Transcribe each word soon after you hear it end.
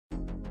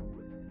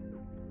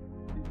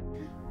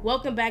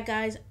Welcome back,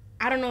 guys.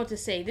 I don't know what to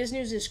say. This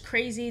news is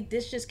crazy.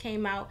 This just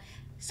came out.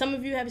 Some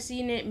of you have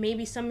seen it,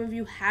 maybe some of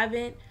you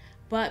haven't.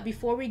 But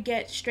before we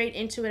get straight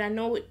into it, I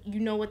know you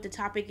know what the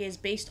topic is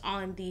based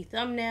on the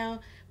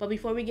thumbnail. But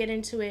before we get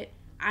into it,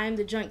 I am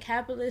the Drunk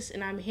Capitalist,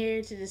 and I'm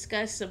here to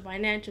discuss some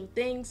financial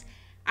things.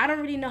 I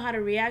don't really know how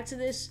to react to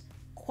this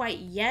quite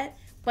yet,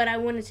 but I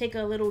want to take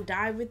a little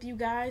dive with you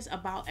guys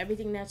about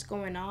everything that's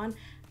going on.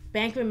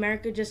 Bank of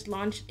America just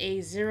launched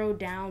a zero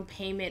down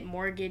payment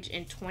mortgage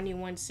in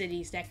 21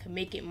 cities that could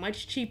make it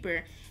much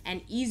cheaper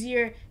and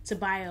easier to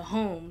buy a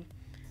home.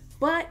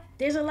 But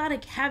there's a lot of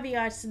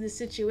caveats to the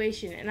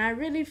situation, and I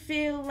really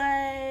feel like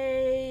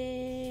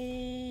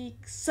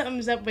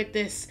something's up with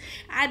this.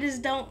 I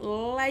just don't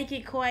like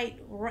it quite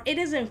right. It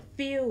doesn't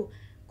feel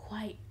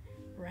quite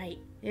right.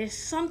 There's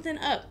something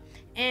up.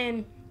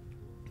 And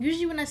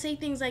usually when I say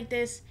things like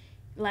this,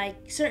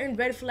 like certain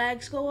red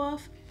flags go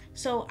off.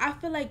 So I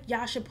feel like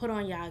y'all should put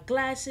on y'all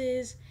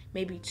glasses,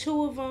 maybe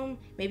two of them,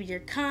 maybe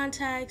your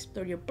contacts,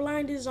 throw your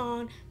blinders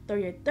on, throw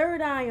your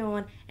third eye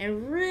on,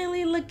 and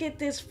really look at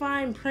this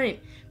fine print,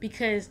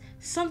 because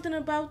something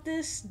about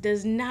this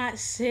does not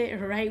sit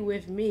right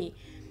with me.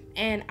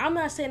 And I'm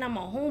not saying I'm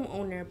a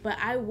homeowner, but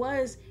I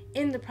was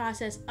in the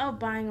process of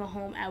buying a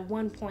home at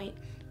one point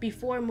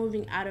before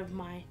moving out of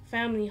my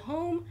family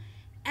home,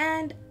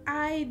 and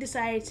I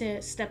decided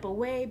to step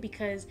away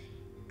because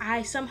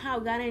I somehow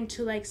got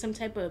into like some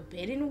type of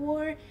bidding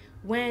war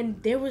when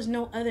there was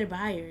no other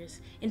buyers.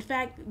 In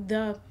fact,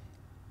 the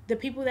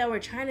people that were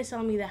trying to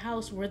sell me the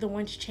house were the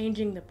ones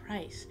changing the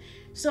price.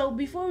 So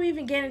before we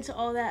even get into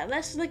all that,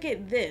 let's look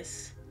at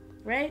this,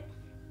 right?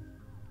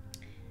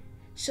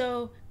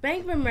 So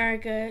Bank of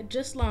America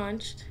just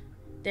launched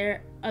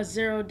their a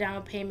zero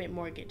down payment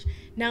mortgage.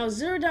 Now,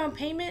 zero down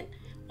payment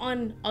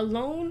on a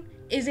loan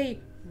is a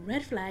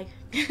red flag.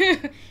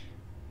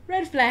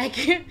 Red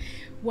flag.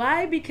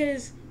 Why?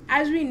 Because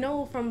as we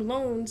know from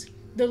loans,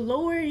 the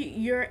lower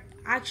your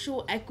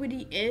actual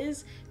equity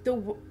is, the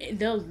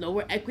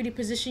lower equity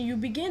position you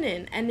begin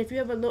in. And if you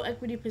have a low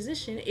equity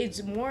position,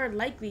 it's more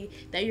likely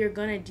that you're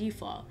gonna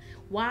default.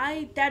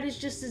 Why? That is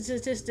just the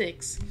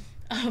statistics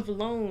of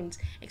loans,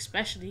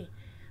 especially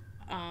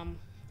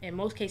in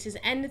most cases.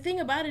 And the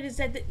thing about it is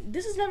that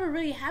this has never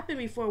really happened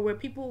before, where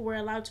people were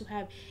allowed to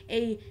have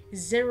a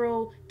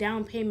zero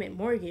down payment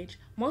mortgage.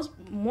 Most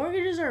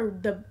mortgages are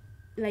the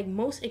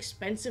most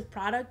expensive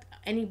product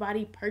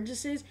anybody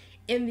purchases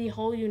in the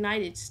whole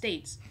United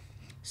States.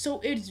 So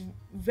it's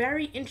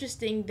very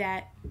interesting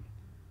that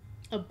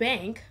a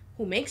bank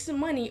who makes the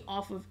money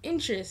off of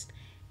interest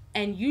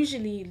and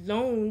usually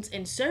loans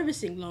and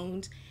servicing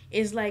loans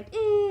is like,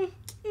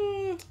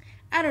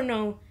 I don't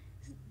know,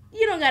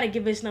 you don't gotta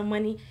give us no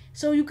money.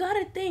 So you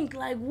gotta think,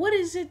 like, what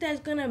is it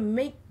that's gonna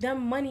make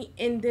them money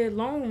in the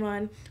long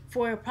run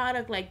for a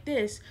product like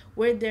this,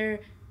 where they're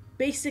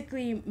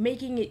basically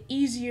making it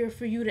easier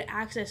for you to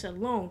access a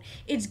loan?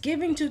 It's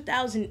giving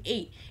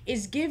 2008.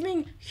 It's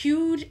giving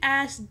huge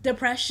ass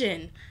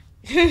depression.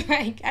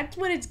 Like, that's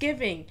what it's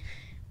giving.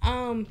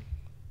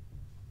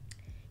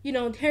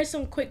 Here's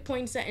some quick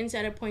points that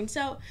Insider points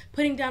out.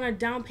 Putting down a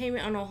down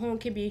payment on a home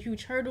can be a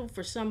huge hurdle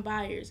for some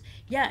buyers.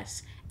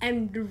 Yes,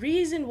 and the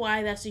reason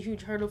why that's a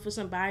huge hurdle for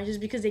some buyers is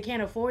because they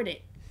can't afford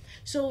it.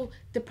 So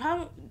the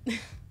problem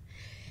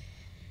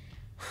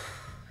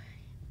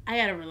I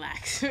gotta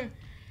relax.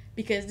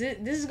 Because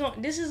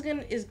this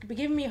is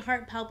giving me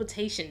heart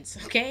palpitations,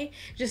 okay?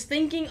 Just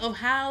thinking of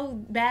how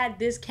bad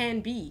this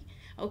can be,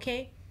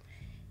 okay?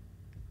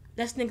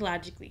 Let's think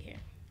logically here.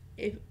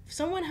 If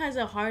someone has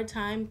a hard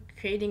time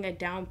creating a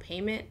down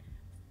payment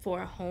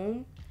for a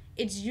home,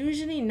 it's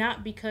usually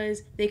not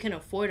because they can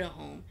afford a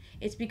home.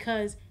 It's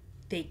because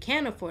they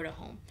can't afford a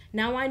home.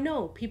 Now, I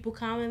know people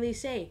commonly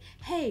say,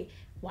 hey,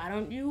 why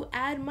don't you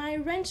add my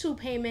rental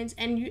payments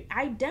and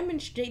I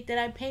demonstrate that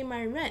I pay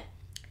my rent.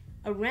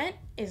 A rent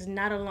is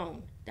not a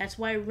loan. That's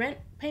why rent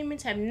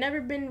payments have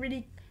never been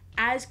really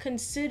as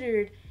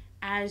considered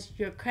as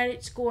your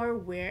credit score,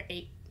 where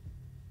it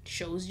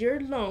shows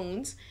your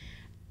loans.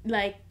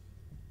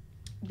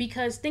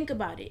 Because think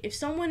about it. If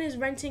someone is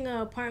renting an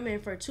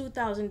apartment for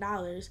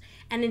 $2,000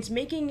 and it's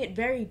making it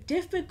very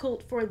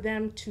difficult for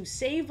them to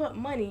save up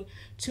money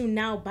to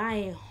now buy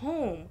a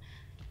home,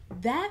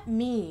 that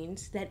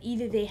means that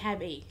either they have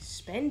a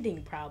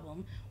spending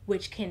problem,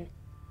 which can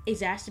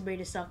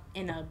exacerbate itself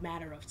in a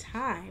matter of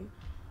time,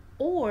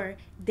 or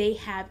they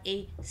have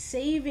a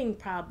saving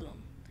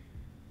problem,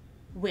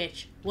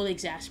 which will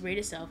exacerbate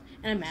itself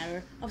in a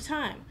matter of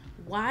time.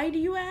 Why, do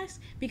you ask?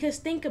 Because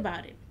think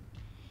about it.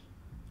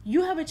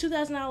 You have a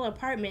 $2,000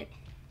 apartment,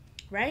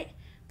 right?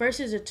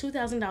 Versus a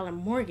 $2,000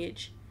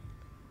 mortgage.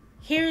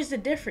 Here's the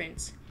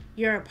difference.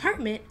 Your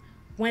apartment,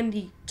 when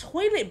the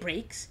toilet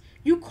breaks,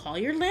 you call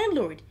your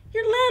landlord.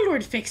 Your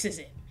landlord fixes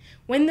it.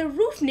 When the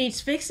roof needs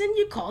fixing,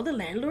 you call the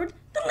landlord.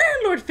 The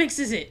landlord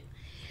fixes it.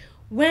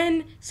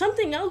 When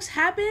something else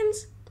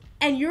happens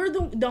and you're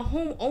the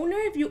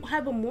homeowner, if you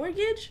have a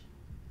mortgage,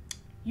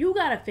 you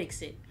gotta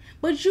fix it.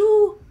 But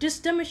you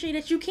just demonstrate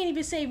that you can't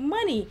even save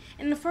money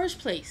in the first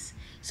place.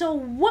 So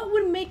what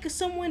would make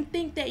someone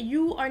think that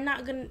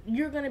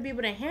you're gonna be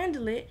able to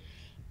handle it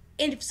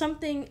if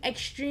something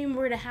extreme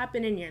were to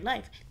happen in your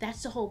life?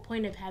 That's the whole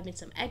point of having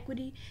some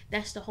equity.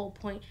 That's the whole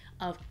point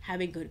of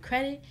having good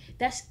credit.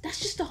 That's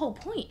just the whole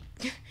point.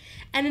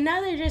 And now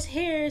they're just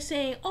here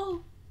saying,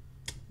 "Oh,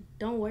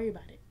 don't worry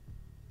about it.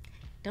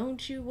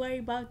 Don't you worry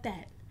about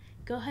that.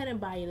 Go ahead and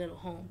buy your little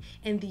home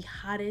in the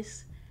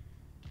hottest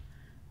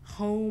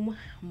home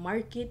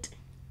market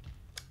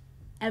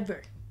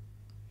ever."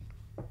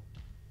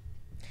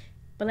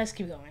 But let's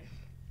keep going.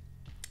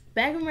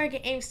 Bank of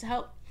America aims to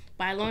help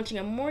by launching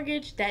a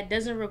mortgage that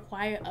doesn't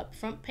require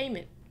upfront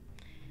payment.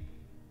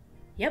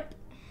 Yep.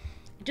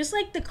 Just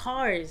like the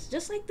cars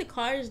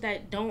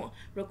that don't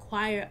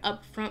require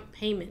upfront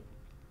payment.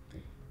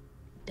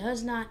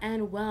 Does not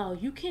end well.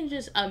 You can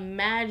just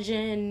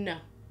imagine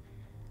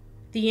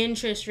the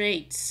interest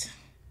rates.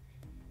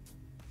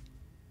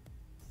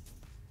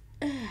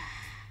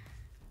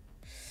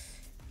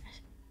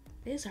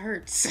 This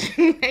hurts.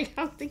 I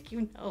don't think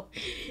you know.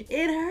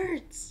 It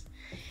hurts.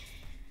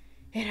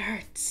 It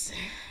hurts.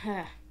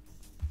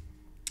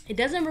 It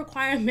doesn't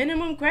require a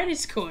minimum credit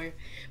score,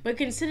 but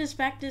considers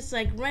factors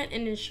like rent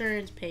and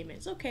insurance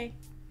payments. Okay.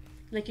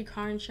 Like your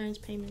car insurance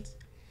payments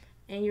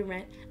and your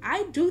rent.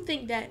 I do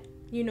think that,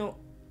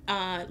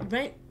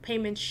 rent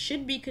payments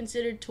should be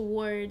considered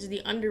towards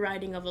the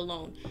underwriting of a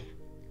loan,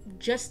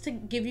 just to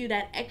give you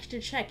that extra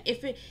check.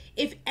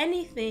 If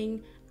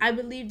anything, I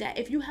believe that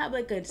if you have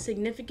like a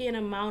significant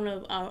amount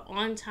of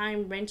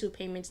on-time rental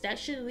payments, that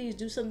should at least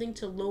do something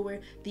to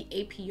lower the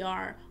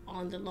APR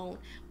on the loan,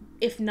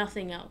 if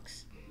nothing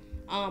else.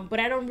 But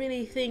I don't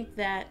really think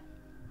that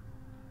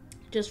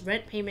just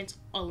rent payments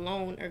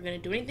alone are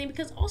going to do anything,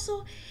 because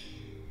also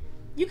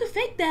you can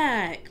fake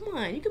that. Come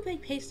on, you can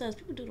fake pay stubs.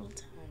 People do it all the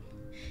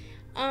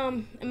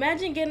time.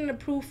 Imagine getting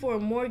approved for a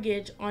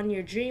mortgage on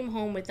your dream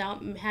home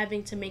without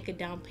having to make a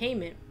down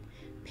payment,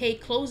 pay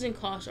closing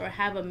costs, or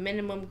have a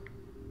minimum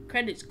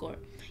credit score.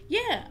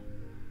 Yeah.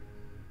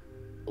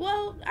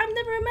 Well, I've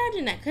never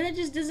imagined that, because it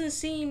just doesn't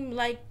seem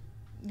like,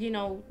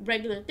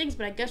 regular things.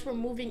 But I guess we're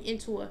moving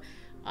into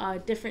a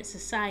different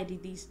society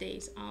these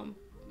days.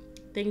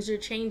 Things are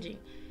changing.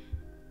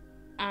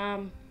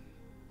 I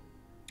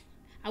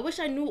wish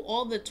I knew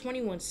all the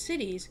 21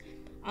 cities,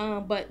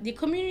 but the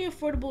Community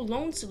Affordable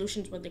Loan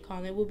Solutions, what they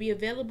call it, will be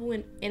available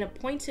in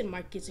appointed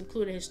markets,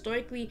 including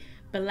historically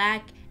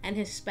Black and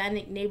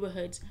Hispanic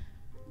neighborhoods.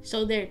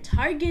 So they're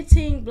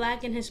targeting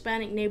Black and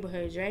Hispanic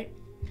neighborhoods, right?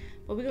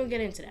 But we're going to get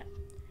into that.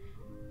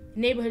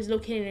 Neighborhoods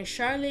located in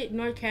Charlotte,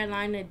 North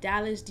Carolina,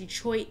 Dallas,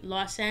 Detroit,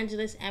 Los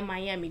Angeles, and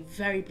Miami.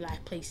 Very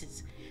Black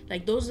places.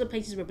 Like, those are the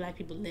places where Black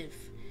people live.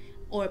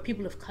 Or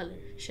people of color,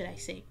 should I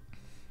say.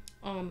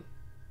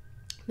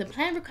 The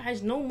plan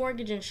requires no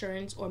mortgage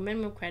insurance or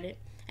minimum credit,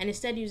 and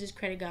instead uses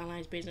credit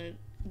guidelines based on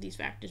these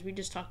factors. We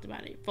just talked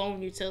about it.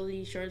 Phone, utility,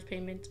 insurance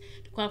payments.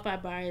 To qualify,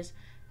 buyers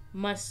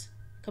must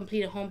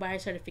complete a home buyer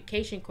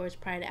certification course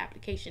prior to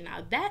application.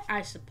 Now, that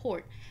I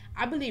support.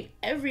 I believe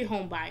every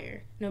home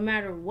buyer, no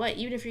matter what,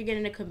 even if you're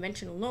getting a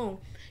conventional loan,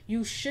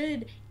 you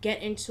should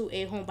get into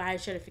a home buyer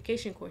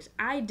certification course.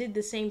 I did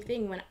the same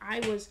thing when I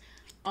was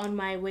on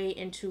my way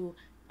into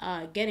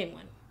getting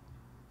one.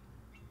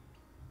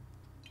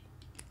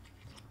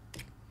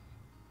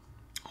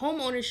 Home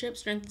ownership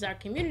strengthens our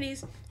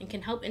communities and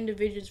can help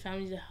individuals,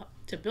 families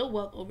to build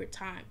wealth over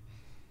time.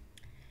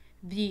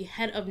 The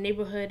head of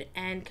neighborhood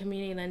and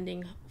community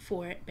lending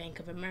for Bank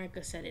of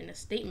America said in a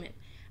statement,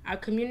 "Our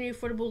community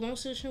affordable loan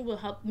solution will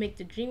help make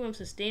the dream of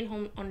sustained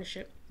home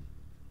ownership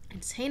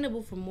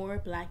attainable for more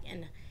Black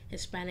and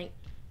Hispanic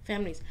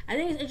families." I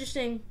think it's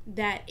interesting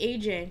that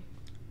AJ,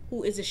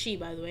 who is a she,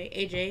 by the way,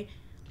 AJ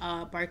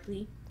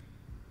Barkley,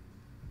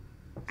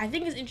 I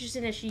think it's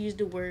interesting that she used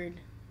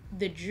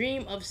the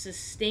dream of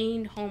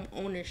sustained home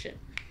ownership,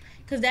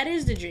 because that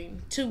is the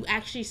dream, to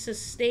actually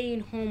sustain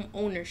home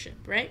ownership,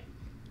 right?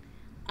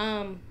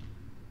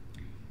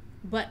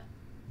 But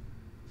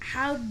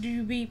how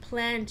do we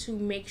plan to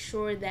make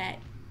sure that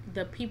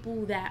the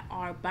people that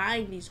are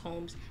buying these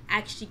homes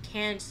actually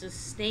can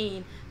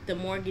sustain the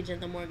mortgage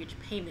and the mortgage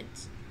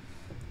payments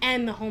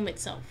and the home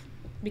itself?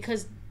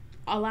 Because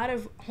a lot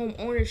of home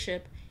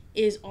ownership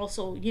is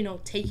also,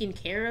 taking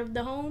care of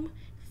the home,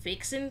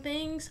 fixing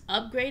things,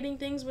 upgrading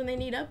things when they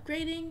need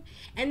upgrading,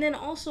 and then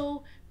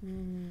also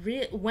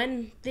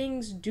when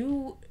things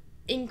do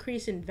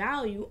increase in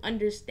value,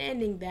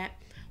 understanding that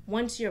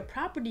once your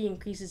property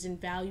increases in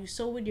value,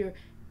 so would your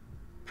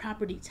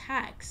property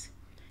tax.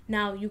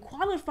 Now, you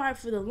qualify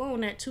for the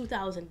loan at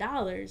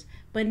 $2,000,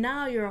 but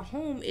now your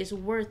home is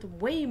worth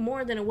way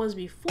more than it was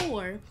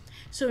before.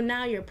 So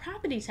now your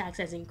property tax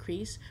has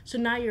increased. So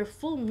now your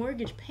full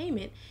mortgage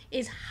payment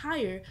is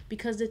higher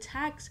because the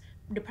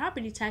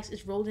property tax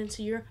is rolled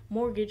into your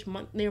mortgage,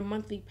 their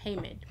monthly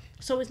payment.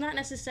 So it's not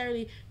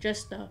necessarily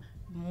just the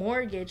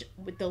mortgage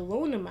with the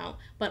loan amount,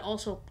 but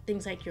also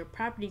things like your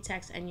property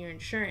tax and your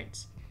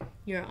insurance,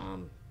 your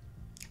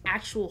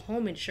actual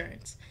home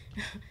insurance.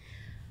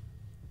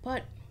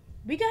 But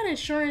we got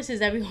insurances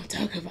that we're going to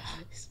talk about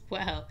as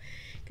well,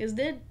 Because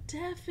they're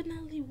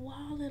definitely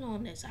wilding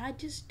on this. I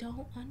just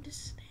don't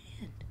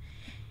understand.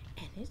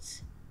 And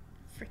it's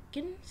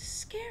freaking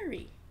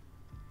scary.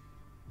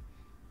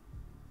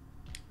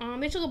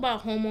 They talk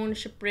about home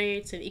ownership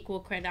rates and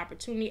equal credit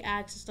opportunity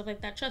acts and stuff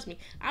like that. Trust me,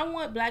 I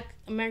want Black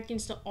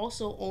Americans to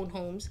also own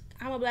homes.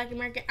 I'm a Black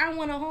American. I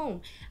want a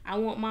home. I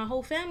want my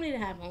whole family to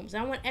have homes.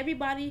 I want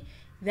everybody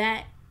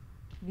that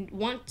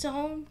wants a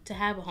home to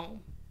have a home.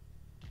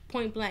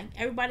 Point blank.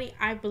 Everybody,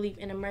 I believe,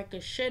 in America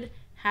should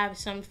have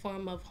some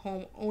form of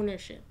home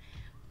ownership.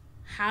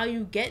 How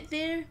you get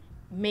there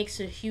makes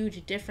a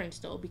huge difference,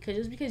 though, because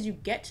just because you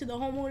get to the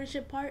home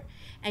ownership part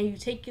and you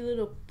take your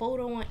little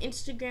photo on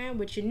Instagram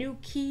with your new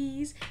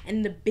keys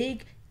and the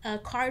big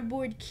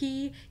cardboard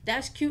key,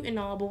 that's cute and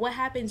all, but what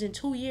happens in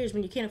 2 years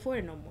when you can't afford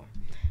it no more?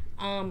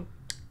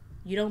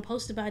 You don't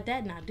post about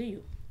that now, do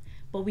you?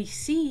 But we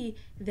see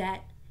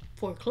that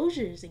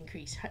foreclosures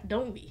increase,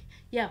 don't we?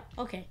 Yeah,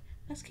 okay,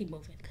 let's keep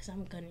moving because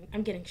I'm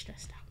getting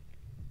stressed out.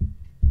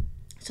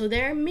 So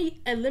they're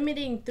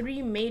eliminating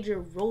 3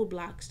 major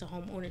roadblocks to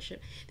home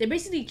ownership. They're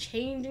basically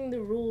changing the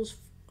rules,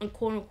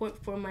 quote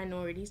unquote, for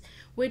minorities,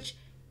 which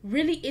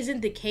really isn't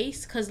the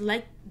case, because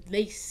like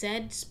they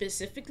said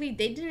specifically,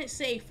 they didn't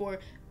say for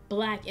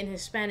Black and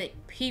Hispanic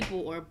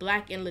people or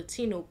Black and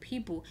Latino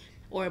people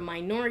or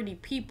minority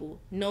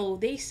people. No,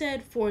 they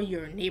said for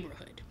your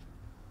neighborhood.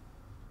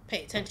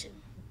 Pay attention.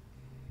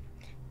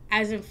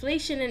 As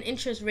inflation and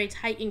interest rates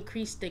hike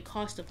increase the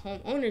cost of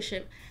home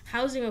ownership,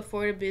 housing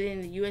affordability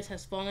in the U.S.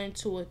 has fallen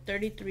to a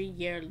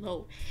 33-year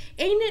low.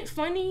 Ain't it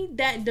funny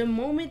that the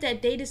moment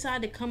that they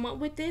decide to come up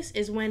with this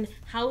is when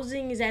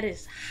housing is at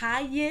its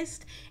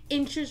highest,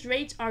 interest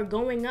rates are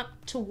going up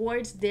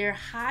towards their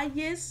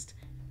highest?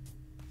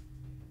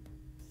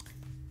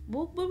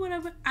 Well,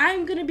 whatever.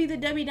 I'm going to be the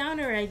Debbie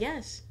Downer, I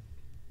guess.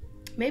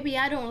 Maybe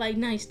I don't like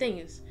nice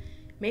things.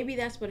 Maybe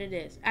that's what it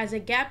is. As the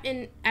gap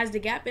in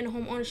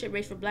home ownership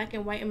rates for Black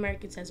and white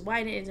Americans has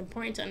widened, it's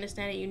important to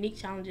understand the unique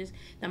challenges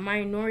that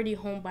minority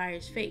home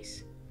buyers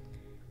face.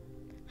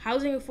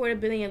 Housing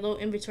affordability and low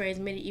inventory has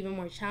made it even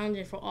more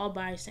challenging for all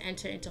buyers to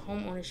enter into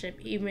home ownership,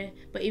 even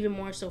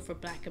more so for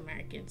Black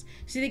Americans.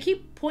 See, they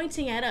keep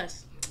pointing at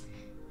us.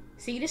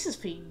 See, this is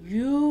for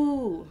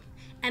you.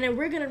 And then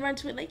we're going to run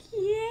to it like,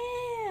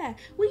 yeah,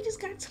 we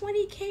just got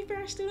 $20,000 for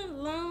our student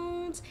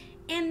loans.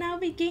 And now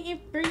we getting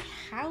free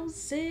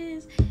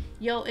houses.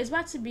 Yo, it's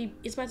about to be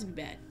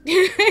bad.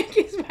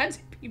 It's about to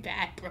be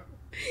bad, bro.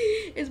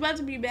 It's about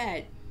to be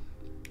bad.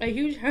 A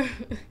huge hurdle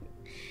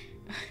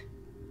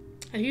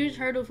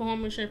for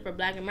homeownership for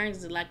Black Americans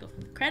is the lack of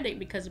credit,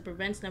 because it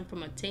prevents them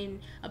from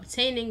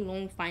obtaining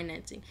loan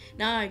financing.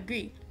 Now, I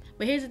agree.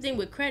 But here's the thing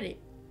with credit.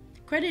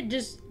 Credit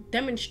just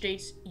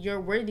demonstrates your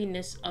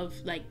worthiness of,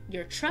 like,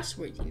 your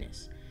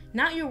trustworthiness.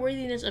 Not your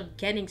worthiness of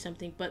getting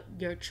something, but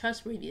your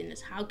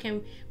trustworthiness. How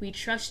can we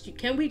trust you?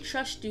 Can we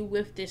trust you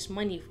with this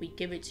money if we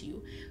give it to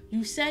you?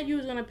 You said you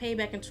was going to pay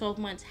back in 12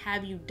 months.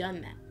 Have you done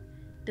that?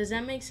 Does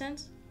that make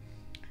sense?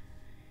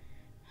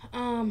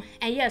 And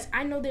yes,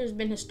 I know there's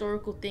been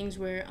historical things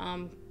where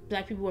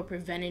Black people were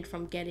prevented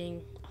from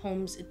getting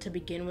homes to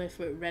begin with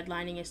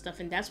redlining and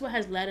stuff. And that's what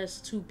has led us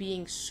to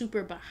being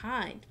super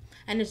behind.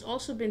 And there's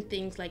also been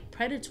things like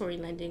predatory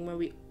lending where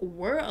we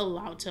were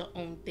allowed to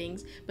own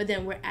things, but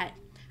then we're at,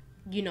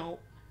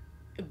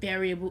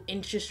 variable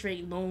interest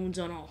rate loans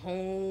on a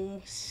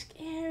home.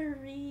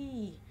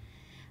 Scary.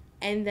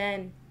 And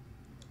then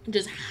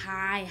just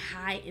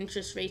high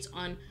interest rates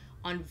on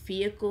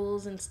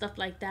vehicles and stuff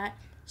like that.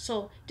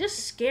 So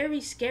just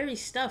scary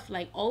stuff,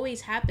 like,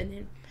 always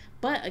happening.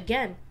 But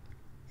again,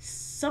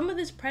 some of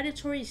this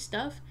predatory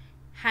stuff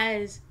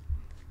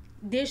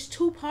there's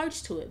 2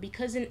 parts to it,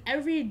 because in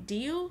every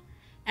deal,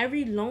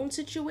 every loan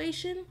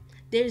situation,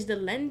 there's the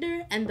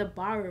lender and the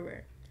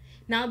borrower.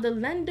 Now, the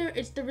lender,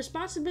 it's the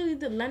responsibility of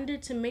the lender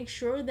to make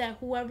sure that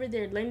whoever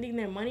they're lending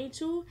their money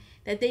to,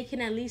 that they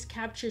can at least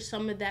capture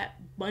some of that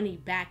money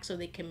back so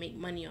they can make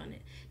money on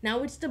it.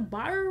 Now, it's the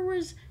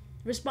borrower's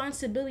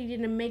responsibility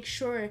to make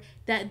sure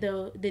that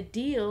the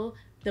deal,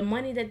 the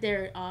money that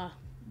they're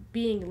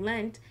being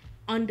lent,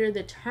 under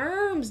the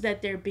terms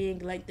that they're being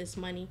lent this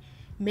money,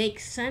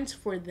 makes sense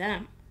for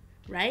them,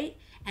 right?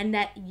 And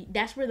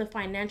that's where the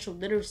financial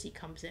literacy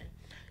comes in.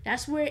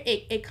 That's where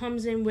it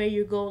comes in, where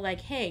you go like,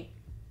 hey,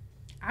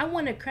 I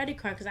want a credit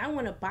card because I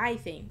want to buy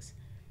things.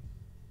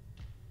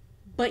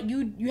 But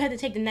you had to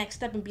take the next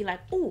step and be like,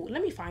 oh,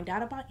 let me find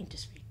out about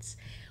interest rates.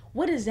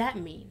 What does that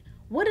mean?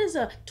 What does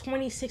a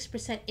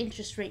 26%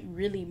 interest rate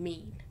really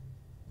mean?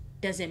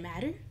 Does it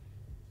matter?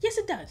 Yes,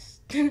 it does.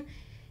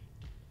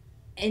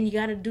 And you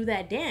got to do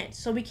that dance.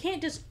 So we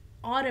can't just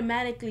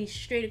automatically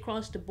straight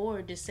across the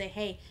board just say,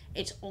 hey,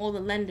 it's all the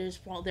lenders'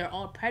 fault. They're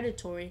all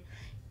predatory.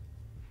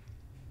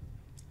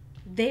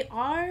 They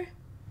are,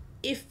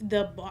 if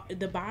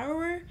the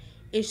borrower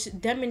is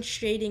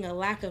demonstrating a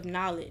lack of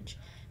knowledge,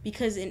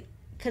 because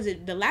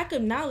the lack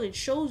of knowledge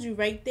shows you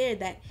right there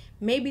that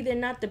maybe they're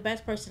not the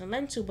best person to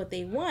lend to, but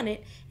they want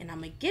it, and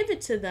I'm gonna give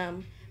it to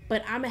them,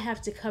 but I'm gonna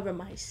have to cover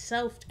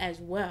myself as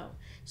well.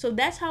 So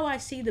that's how I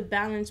see the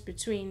balance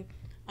between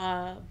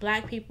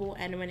Black people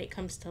and when it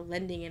comes to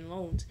lending and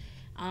loans.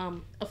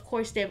 Of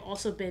course, there have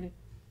also been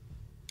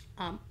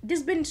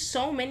there's been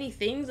so many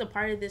things a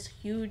part of this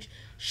huge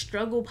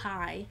struggle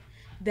pie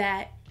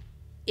that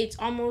it's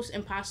almost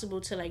impossible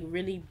to like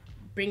really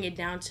bring it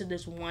down to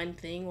this one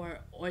thing or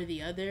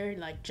the other,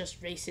 like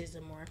just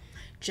racism or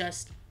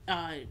just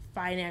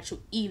financial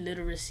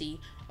illiteracy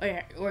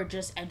or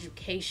just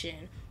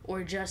education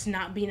or just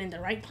not being in the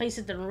right place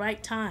at the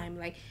right time.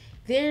 Like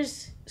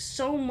there's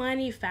so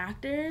many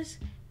factors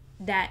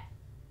that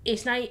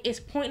it's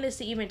pointless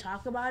to even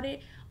talk about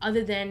it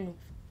other than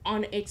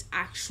on its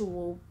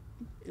actual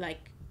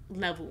like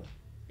level,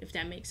 if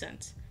that makes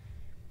sense.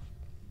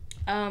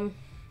 That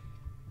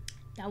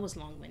was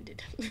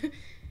long-winded.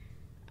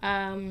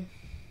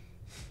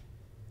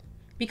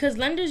 Because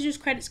lenders use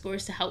credit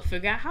scores to help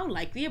figure out how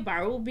likely a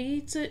borrower will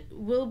be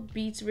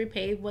to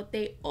repay what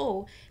they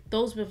owe.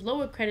 Those with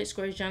lower credit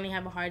scores generally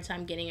have a hard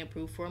time getting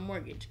approved for a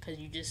mortgage because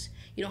you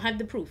don't have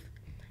the proof,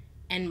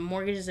 and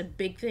mortgage is a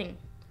big thing.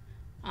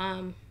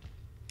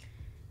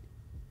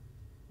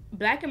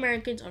 Black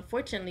Americans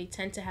unfortunately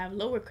tend to have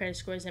lower credit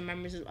scores than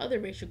members of other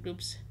racial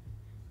groups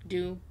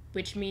do,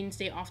 which means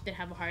they often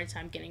have a hard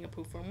time getting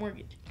approved for a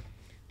mortgage.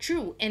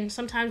 True, and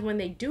sometimes when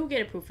they do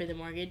get approved for the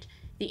mortgage,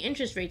 the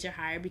interest rates are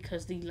higher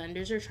because the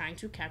lenders are trying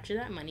to capture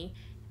that money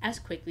as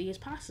quickly as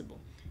possible.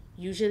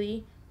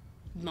 Usually,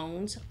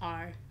 loans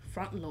are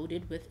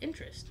front-loaded with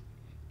interest.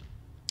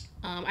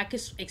 I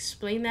could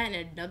explain that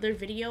in another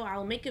video.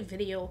 I'll make a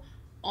video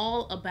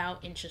all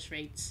about interest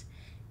rates,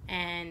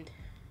 and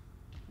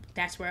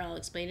that's where I'll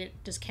explain it.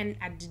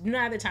 I did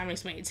not have the time to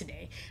explain it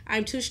today.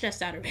 I'm too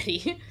stressed out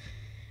already.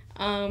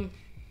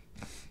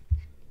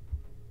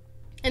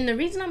 And the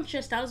reason I'm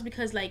stressed out is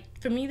because, like,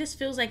 for me, this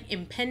feels like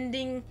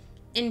impending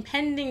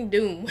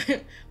doom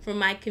for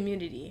my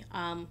community.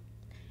 And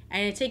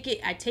I take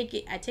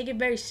it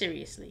very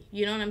seriously.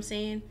 You know what I'm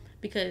saying?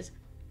 Because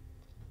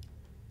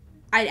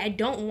I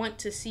don't want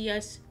to see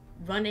us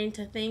run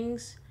into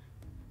things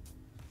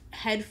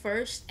head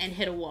first and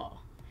hit a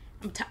wall.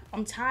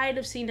 I'm tired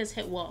of seeing us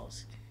hit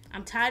walls.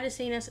 I'm tired of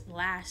seeing us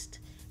last.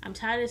 I'm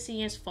tired of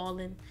seeing us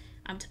falling.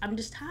 I'm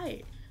just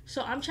tired.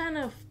 So I'm trying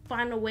to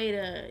find a way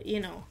to,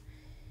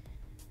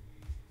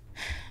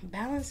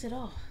 balance it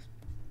off.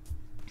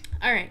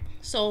 All right,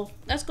 so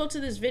let's go to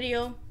this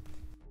video.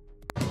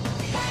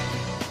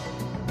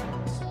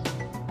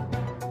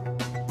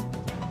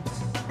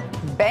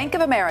 Bank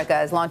of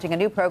America is launching a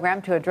new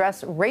program to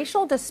address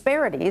racial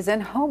disparities in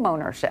home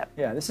ownership.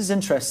 Yeah, this is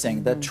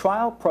interesting. The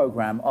trial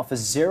program offers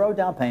zero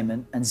down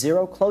payment and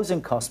zero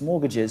closing cost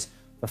mortgages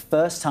for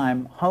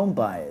first-time home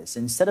buyers.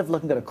 Instead of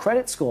looking at a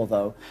credit score,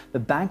 though, the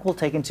bank will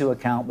take into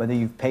account whether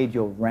you've paid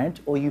your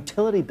rent or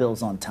utility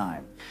bills on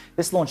time.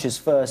 This launches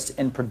first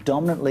in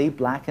predominantly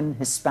Black and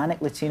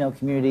Hispanic Latino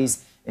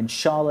communities in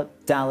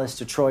Charlotte, Dallas,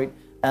 Detroit,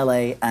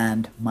 LA,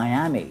 and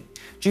Miami.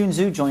 June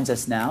Zhu joins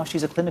us now.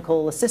 She's a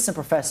clinical assistant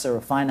professor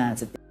of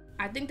finance at...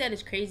 I think that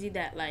is crazy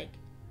that, like,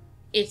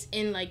 it's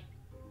in, like,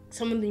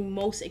 some of the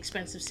most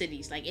expensive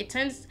cities. Like, it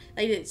tends,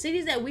 like, the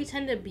cities that we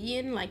tend to be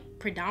in, like,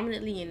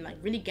 predominantly and, like,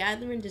 really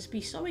gathering, just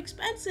be so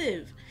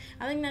expensive.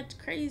 I think that's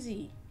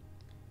crazy.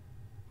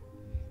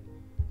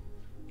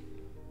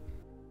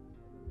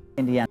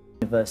 Indiana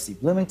University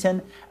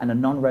Bloomington and a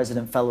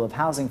non-resident fellow of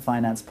housing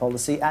finance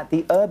policy at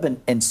the Urban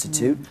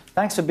Institute.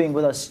 Thanks for being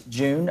with us,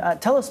 June.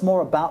 Tell us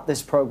more about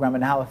this program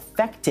and how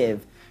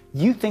effective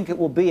you think it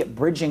will be at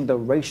bridging the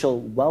racial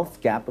wealth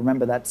gap.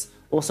 Remember, that's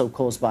also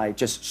caused by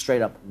just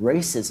straight up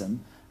racism.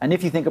 And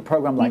if you think a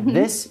program like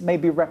this may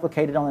be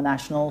replicated on a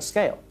national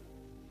scale.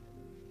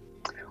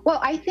 Well,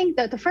 I think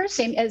that the first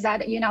thing is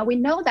that, we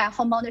know that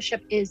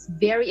homeownership is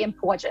very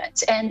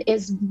important and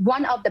is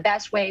one of the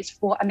best ways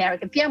for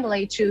American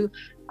family to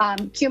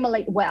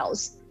accumulate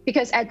wealth.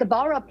 Because as the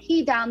borrower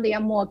pay down their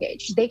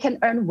mortgage, they can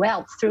earn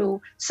wealth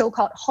through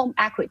so-called home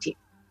equity.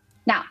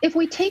 Now, if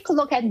we take a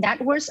look at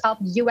net worth of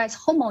U.S.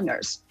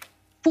 homeowners,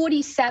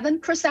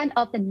 47%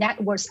 of the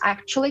net worth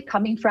actually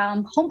coming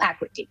from home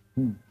equity.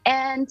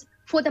 And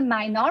for the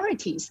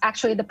minorities,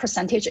 actually, the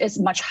percentage is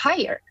much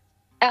higher.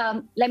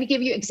 Let me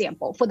give you an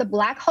example. For the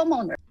Black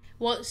homeowner.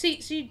 Well,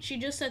 see, she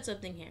just said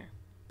something here.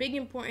 Big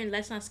important,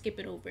 let's not skip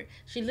it over.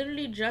 She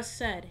literally just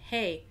said,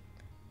 hey,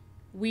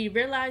 we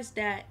realize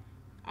that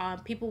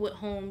people with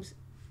homes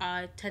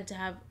tend to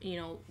have,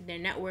 their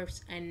net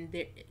worths and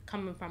they're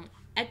coming from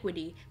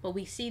equity. But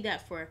we see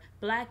that for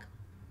Black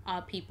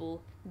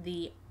people,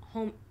 the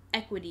home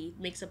equity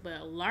makes up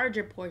a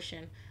larger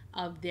portion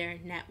of their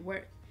net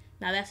worth.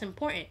 Now, that's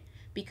important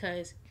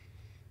because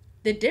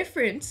the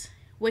difference,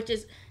 which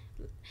is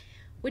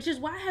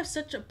why I have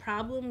such a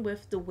problem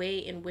with the way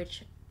in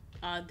which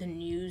the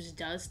news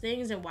does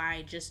things and why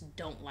I just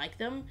don't like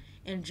them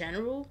in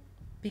general,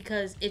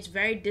 because it's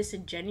very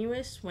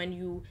disingenuous when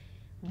you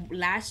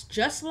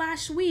just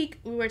last week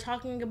we were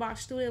talking about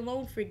student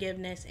loan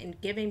forgiveness and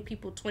giving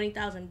people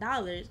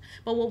 $20,000,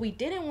 but what we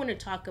didn't want to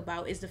talk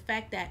about is the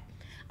fact that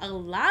a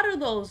lot of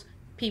those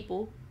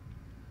people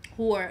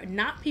who are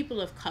not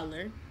people of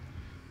color,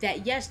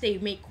 that yes, they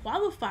may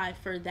qualify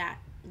for that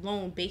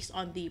loan based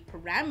on the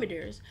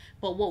parameters,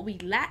 but what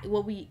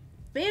we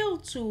fail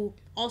to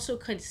also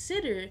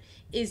consider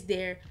is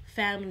their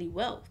family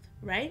wealth,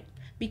 right?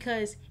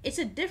 Because it's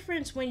a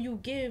difference when you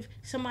give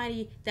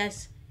somebody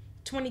that's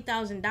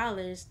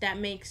 $20,000 that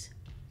makes,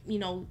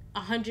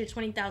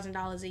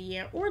 $120,000 a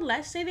year or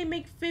less, say they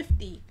make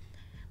 50,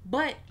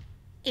 but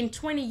in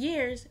 20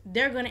 years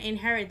they're going to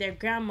inherit their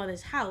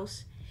grandmother's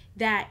house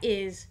that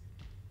is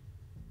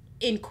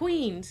in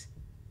Queens,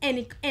 and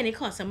it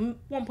costs them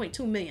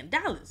 $1.2 million.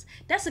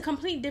 That's a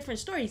complete different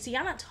story. See,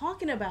 I'm not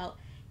talking about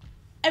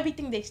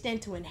everything they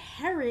stand to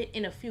inherit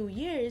in a few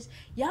years.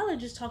 Y'all are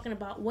just talking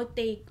about what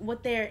their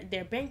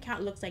bank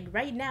account looks like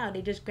right now.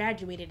 They just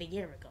graduated a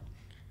year ago.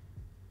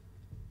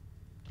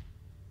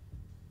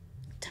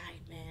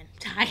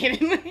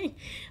 Tired.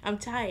 I'm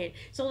tired.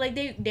 So like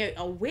they're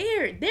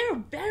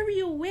very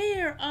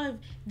aware of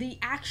the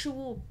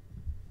actual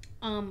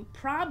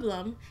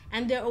problem,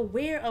 and they're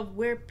aware of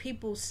where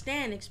people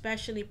stand,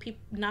 especially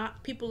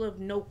people of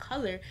no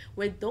color,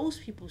 where those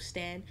people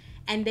stand,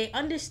 and they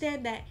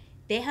understand that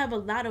they have a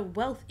lot of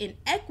wealth in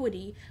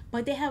equity,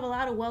 but they have a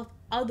lot of wealth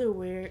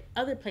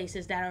other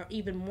places that are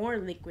even more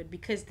liquid.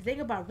 Because the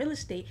thing about real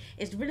estate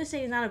is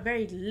not a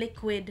very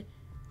liquid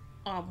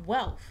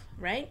wealth,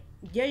 right?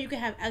 Yeah, you can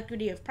have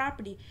equity of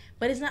property,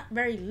 but it's not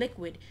very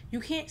liquid.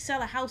 You can't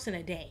sell a house in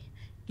a day,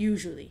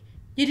 usually.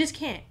 You just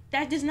can't.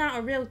 That is not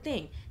a real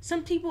thing.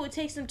 Some people, it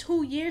takes them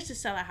 2 years to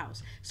sell a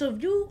house. So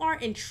if you are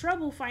in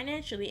trouble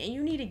financially and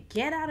you need to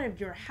get out of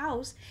your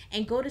house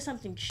and go to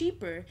something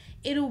cheaper,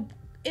 it'll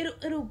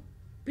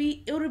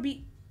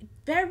be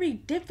very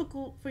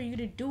difficult for you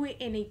to do it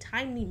in a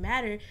timely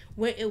manner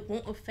where it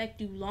won't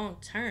affect you long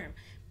term.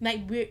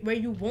 Like where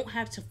you won't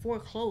have to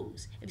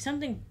foreclose. If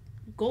something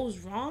goes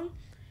wrong,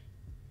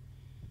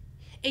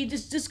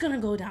 it's just gonna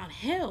go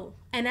downhill.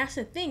 And that's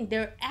the thing.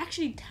 They're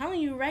actually telling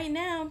you right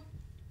now,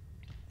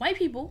 white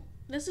people,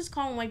 let's just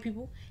call them white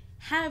people,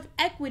 have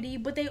equity,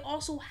 but they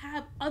also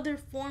have other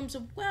forms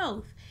of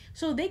wealth.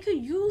 So they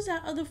could use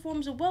that other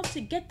forms of wealth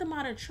to get them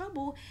out of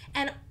trouble,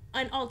 and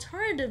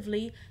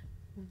alternatively,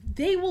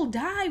 they will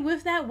die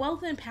with that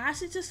wealth and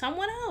pass it to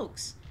someone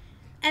else.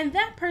 And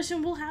that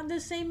person will have the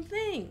same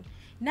thing.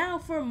 Now,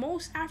 for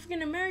most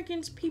African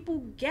Americans,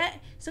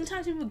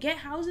 sometimes people get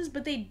houses,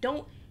 but they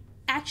don't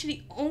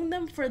actually own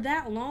them for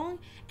that long,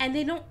 and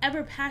they don't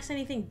ever pass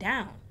anything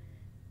down.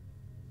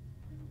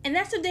 And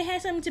that's if they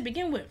had something to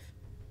begin with.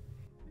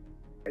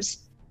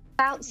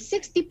 About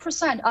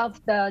 60%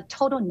 of the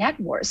total net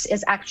worth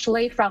is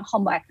actually from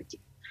home equity.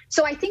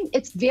 So I think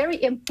it's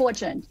very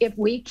important if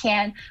we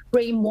can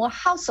bring more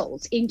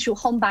households into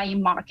home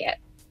buying market.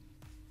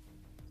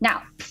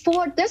 Now,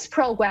 for this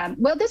program,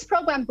 will this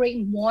program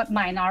bring more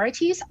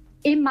minorities?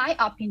 In my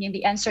opinion,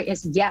 the answer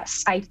is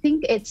yes. I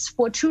think it's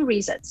for two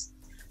reasons.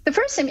 The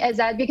first thing is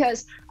that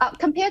because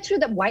compared to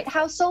the white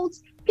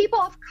households, people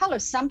of color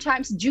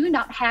sometimes do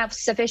not have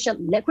sufficient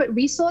liquid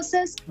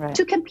resources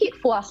to compete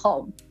for a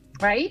home,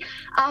 right?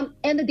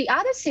 And the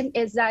other thing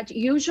is that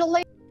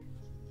usually...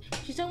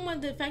 She's talking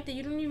about the fact that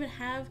you don't even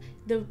have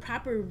the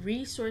proper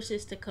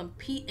resources to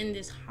compete in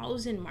this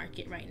housing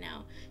market right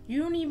now.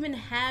 You don't even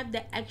have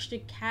the extra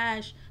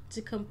cash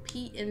to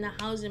compete in the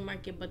housing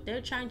market, but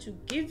they're trying to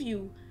give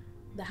you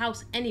the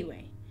house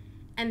anyway.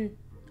 And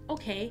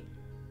okay,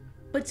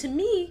 but to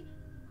me,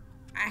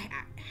 I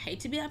hate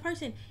to be that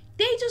person,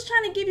 they just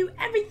trying to give you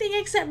everything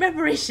except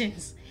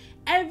reparations.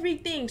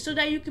 Everything, so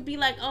that you could be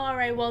like, oh, all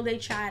right, well, they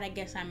tried, I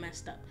guess I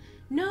messed up.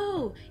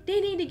 No, they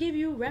need to give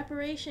you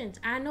reparations.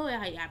 I know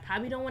I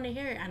probably don't want to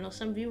hear it. I know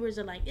some viewers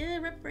are like, ew,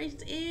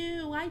 reparations,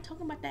 ew, why are you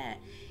talking about that?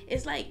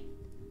 It's like,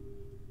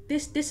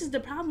 this is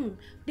the problem.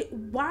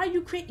 Why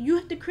you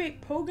have to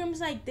create programs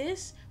like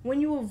this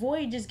when you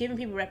avoid just giving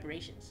people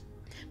reparations?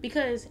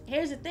 Because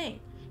here's the thing.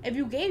 If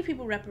you gave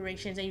people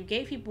reparations and you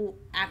gave people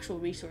actual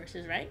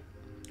resources, right?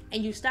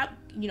 And you stop,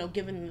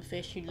 giving them the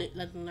fish, you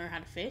let them learn how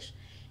to fish,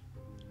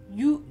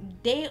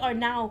 they are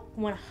now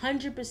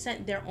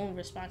 100% their own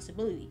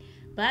responsibility.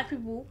 Black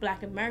people,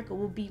 Black America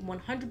will be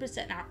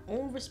 100% our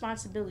own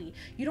responsibility.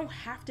 You don't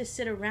have to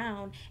sit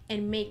around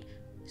and make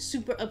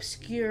super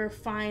obscure,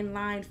 fine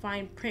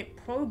print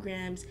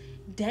programs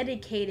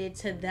dedicated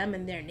to them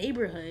and their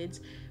neighborhoods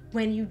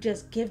when you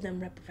just give them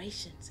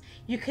reparations.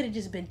 You could have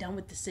just been done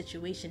with the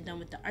situation, done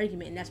with the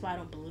argument. And that's why I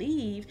don't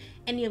believe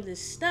any of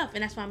this stuff.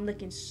 And that's why I'm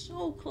looking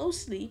so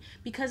closely,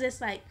 because it's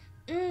like,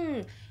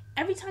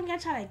 every time y'all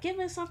try to give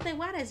us something,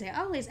 why does it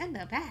always end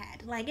up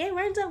bad? Like, it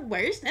ends up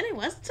worse than it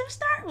was to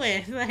start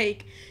with.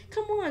 Like,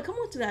 come on,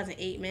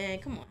 2008, man,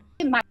 come on.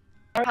 In my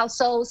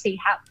households, they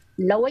have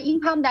lower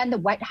income than the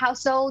white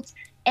households,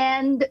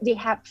 and they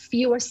have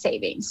fewer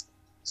savings.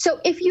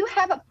 So if you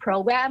have a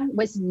program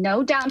with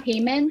no down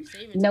payment,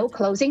 no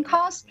closing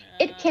costs,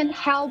 it can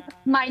help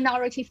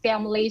minority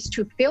families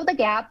to fill the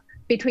gap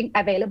between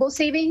available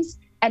savings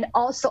and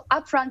also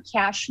upfront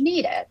cash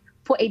needed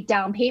for a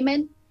down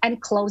payment and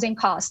closing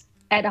costs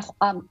at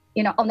on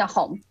a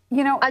home.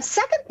 A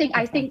second thing,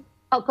 I think.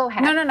 Oh, go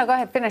ahead. No. Go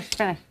ahead. Finish.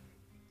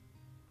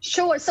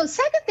 Sure. So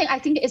second thing I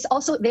think is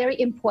also very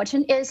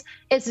important is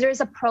there's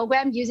a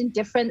program using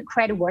different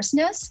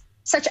creditworthiness,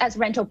 such as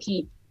rental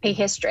pay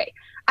history.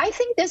 I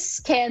think this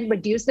can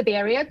reduce the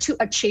barrier to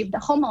achieve the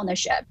home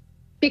ownership,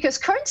 because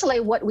currently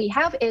what we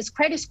have is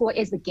credit score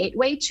is the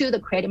gateway to the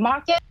credit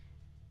market.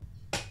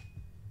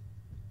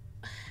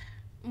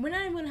 We're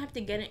not even have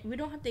to get it. We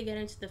don't have to get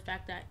into the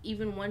fact that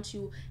even once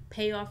you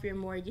pay off your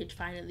mortgage,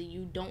 finally,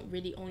 you don't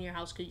really own your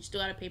house because you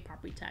still got to pay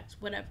property tax,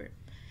 whatever.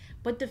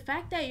 But the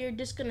fact that you're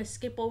just gonna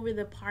skip over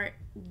the part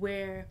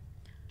where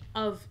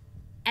of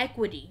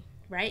equity,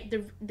 right?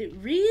 The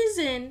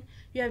reason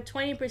you have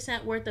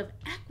 20% worth of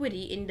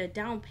equity in the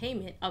down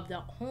payment of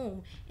the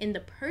home in the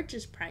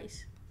purchase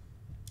price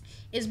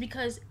is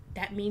because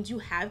that means you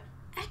have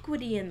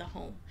equity in the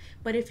home.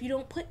 But if you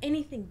don't put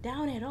anything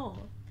down at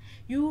all,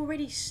 you're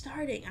already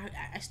starting.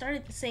 I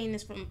started saying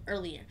this from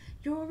earlier.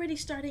 You're already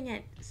starting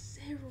at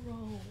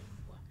zero.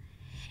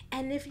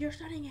 And if you're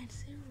starting at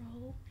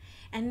zero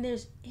and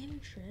there's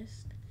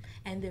interest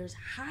and there's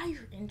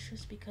higher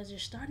interest because you're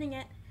starting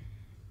at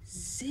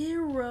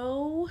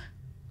zero,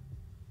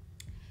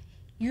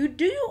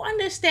 do you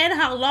understand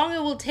how long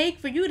it will take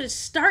for you to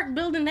start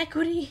building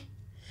equity?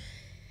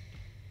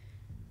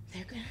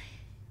 They're gonna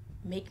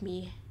make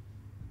me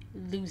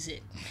lose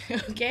it.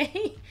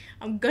 Okay?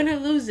 I'm gonna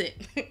lose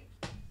it.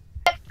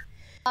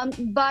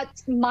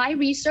 But my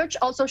research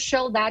also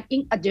showed that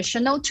in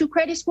additional to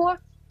credit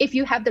score, if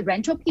you have the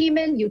rental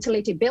payment,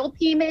 utility bill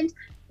payment,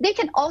 they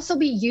can also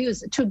be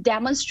used to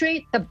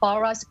demonstrate the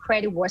borrower's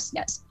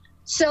creditworthiness.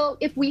 So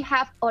if we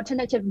have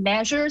alternative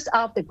measures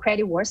of the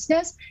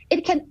creditworthiness,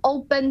 it can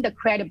open the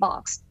credit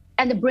box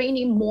and bring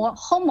in more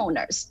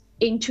homeowners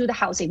into the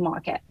housing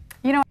market.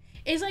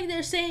 It's like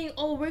they're saying,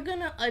 oh, we're going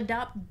to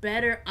adopt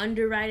better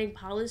underwriting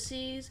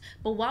policies.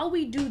 But while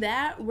we do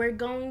that, we're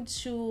going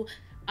to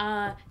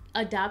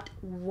adopt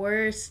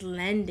worse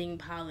lending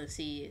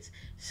policies.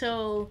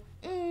 So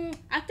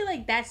I feel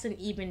like that's an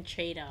even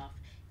trade-off.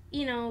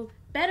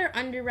 Better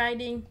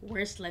underwriting,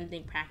 worse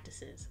lending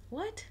practices.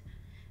 What?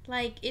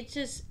 Like, it's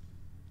just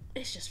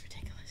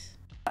ridiculous.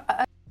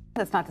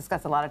 That's not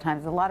discussed a lot of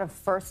times. A lot of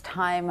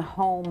first-time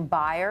home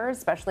buyers,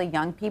 especially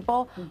young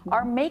people,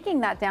 are making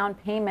that down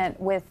payment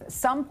with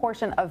some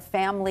portion of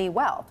family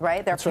wealth,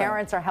 right? Their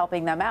parents are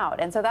helping them out.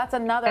 And so that's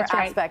another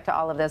aspect to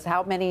all of this.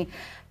 How many,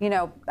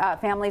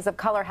 families of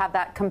color have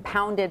that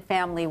compounded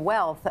family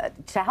wealth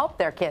to help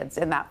their kids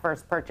in that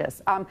first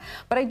purchase?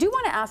 But I do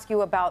want to ask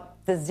you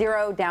about the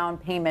zero down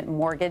payment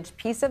mortgage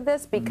piece of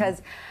this,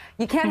 because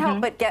you can't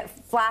help but get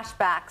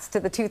flashbacks to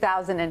the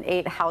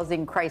 2008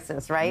 housing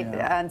crisis, right?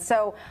 Yeah. And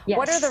so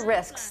what are the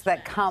risks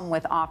that come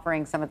with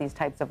offering some of these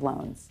types of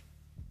loans?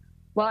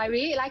 Well, I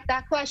really like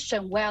that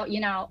question. Well,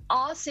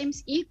 all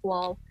seems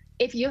equal.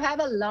 If you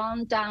have a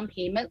loan down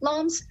payment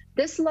loans,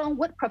 this loan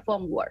would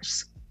perform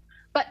worse.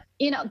 But,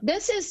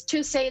 this is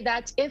to say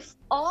that if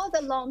all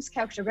the loans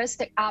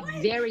characteristics are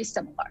very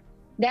similar,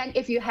 then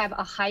if you have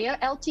a higher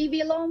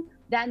LTV loan,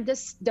 then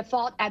this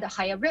default at a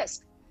higher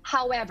risk.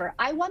 However,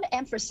 I want to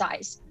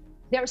emphasize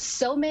there are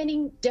so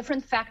many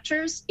different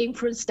factors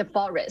influence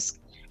default risk.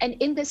 And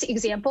in this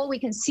example, we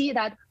can see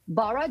that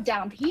borrower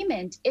down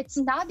payment, it's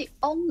not the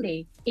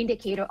only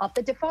indicator of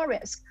the default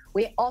risk.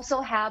 We also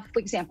have, for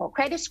example,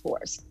 credit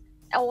scores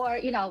or,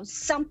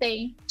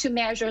 something to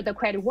measure the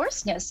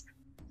creditworthiness.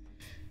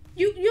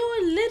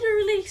 You're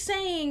literally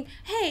saying,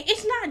 hey,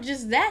 it's not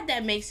just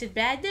that makes it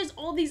bad. There's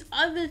all these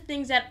other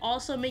things that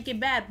also make it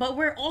bad, but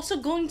we're also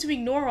going to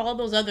ignore all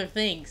those other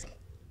things.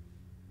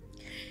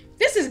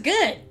 This is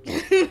good.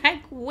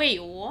 Like,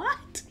 wait,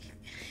 what?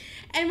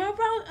 And my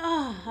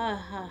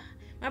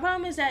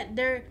problem is that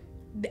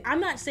I'm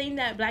not saying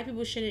that black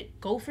people shouldn't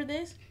go for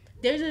this.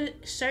 There's a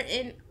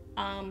certain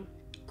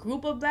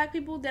group of black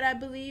people that I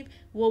believe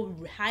will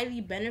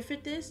highly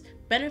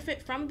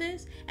benefit from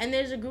this, and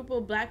there's a group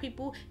of black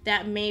people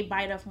that may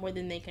bite off more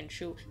than they can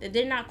chew, that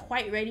they're not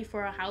quite ready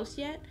for a house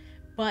yet,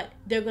 but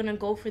they're gonna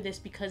go for this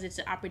because it's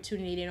an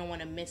opportunity. They don't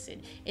want to miss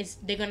it.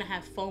 They're gonna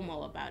have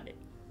FOMO about it.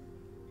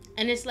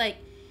 And it's like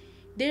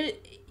there's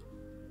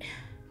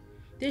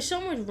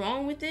so much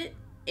wrong with it.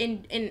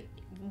 And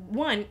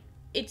one,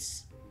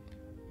 it's,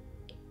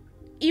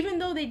 even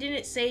though they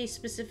didn't say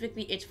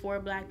specifically it's for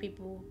black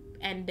people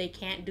and they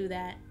can't do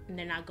that and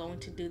they're not going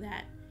to do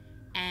that,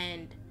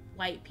 and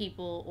white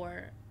people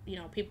or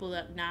people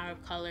that now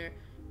of color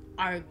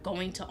are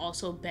going to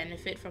also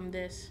benefit from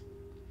this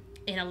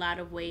in a lot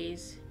of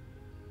ways,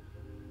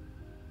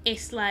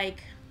 it's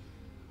like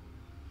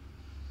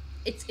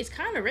it's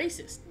kind of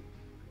racist.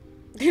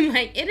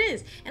 Like, it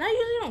is. And I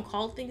usually don't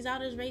call things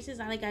out as racist.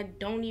 I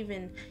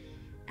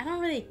don't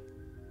really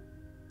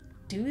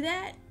do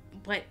that.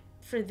 But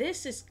for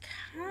this, it's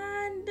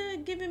kind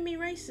of giving me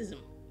racism.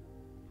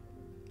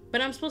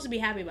 But I'm supposed to be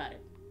happy about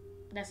it.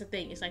 That's the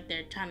thing. It's like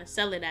they're trying to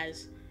sell it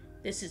as,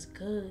 this is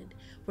good.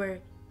 We're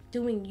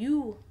doing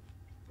you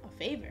a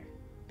favor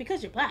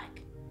because you're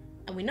black.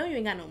 And we know you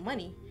ain't got no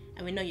money.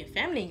 And we know your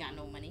family ain't got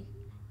no money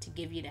to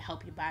give you to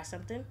help you buy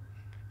something.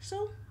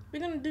 So we're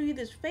going to do you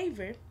this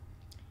favor.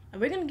 And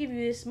we're going to give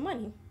you this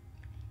money.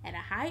 at a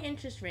high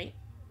interest rate.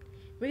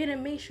 We're going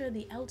to make sure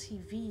the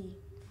LTV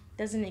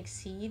doesn't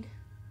exceed,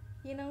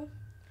 you know.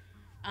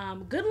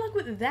 Good luck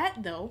with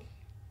that, though.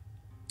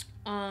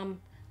 A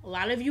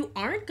lot of you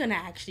aren't going to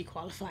actually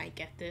qualify and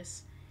get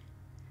this.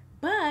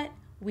 But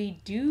we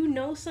do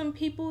know some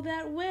people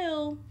that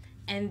will,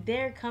 and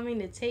they're coming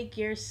to take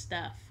your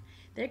stuff.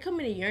 They're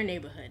coming to your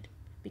neighborhood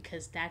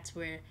because that's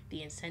where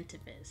the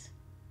incentive is.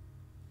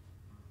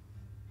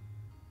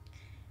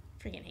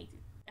 Freaking hate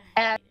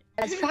it.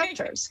 As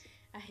factors.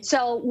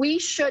 So we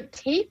should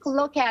take a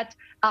look at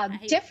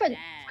different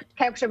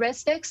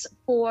characteristics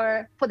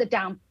for the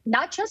down,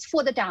 not just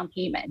for the down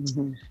payment.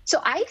 Mm-hmm.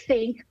 So I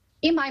think,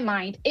 in my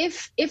mind,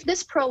 if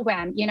this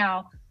program, you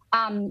know,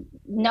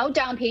 no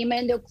down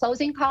payment, no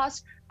closing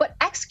costs, but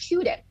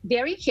execute it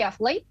very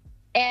carefully,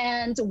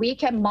 and we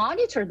can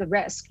monitor the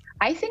risk,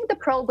 I think the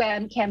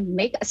program can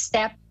make a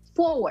step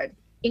forward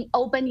in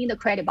opening the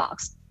credit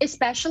box,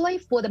 especially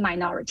for the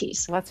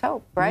minorities. Let's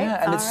hope, right?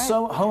 Yeah, and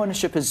home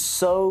ownership is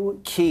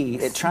so key.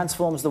 It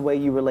transforms the way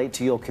you relate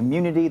to your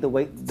community, the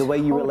way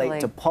you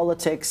relate to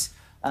politics,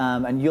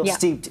 and you're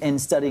steeped in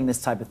studying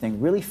this type of thing.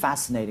 Really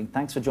fascinating.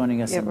 Thanks for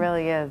joining us. It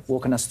really is.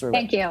 Walking us through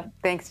Thank you.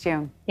 Thanks,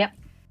 June. Yep.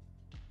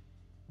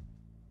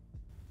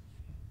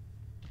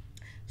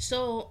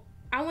 So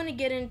I want to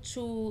get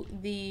into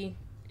the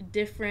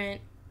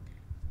different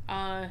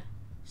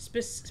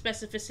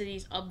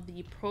specificities of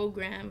the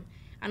program.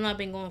 I know I've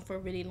been going for a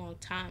really long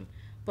time,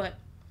 but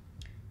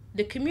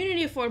the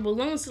Community Affordable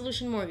Loan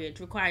Solution Mortgage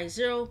requires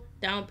 0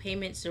 down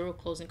payment, 0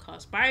 closing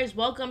costs. Buyers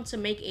welcome to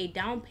make a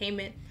down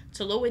payment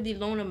to lower the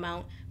loan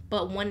amount,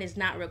 but one is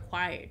not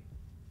required.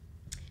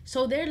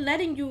 So they're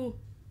letting you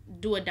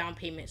do a down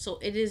payment. So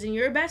it is in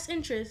your best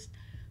interest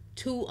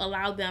to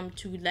allow them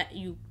to let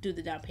you do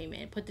the down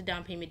payment and put the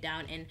down payment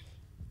down and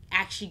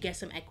actually get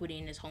some equity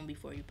in this home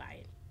before you buy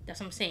it. That's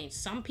what I'm saying.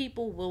 Some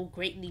people will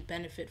greatly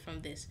benefit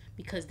from this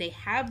because they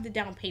have the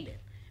down payment,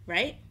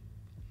 right?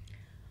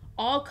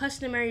 All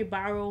customary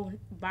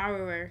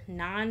borrower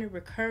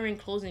non-recurring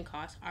closing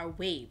costs are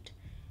waived.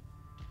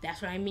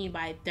 That's what I mean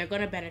by they're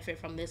going to benefit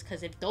from this,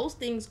 because if those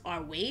things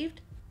are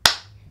waived,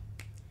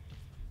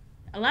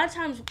 a lot of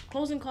times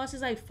closing costs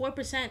is like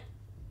 4%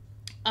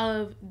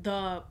 of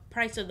the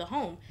price of the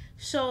home.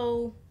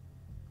 So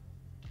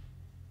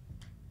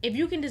if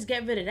you can just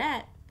get rid of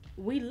that,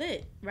 we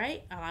lit,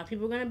 right? A lot of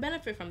people are going to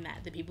benefit from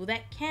that. The people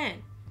that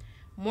can.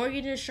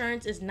 Mortgage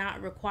insurance is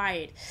not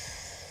required.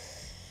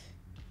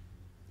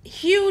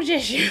 Huge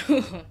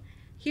issue.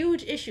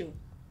 Huge issue.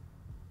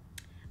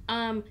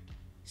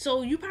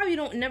 So you probably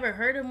never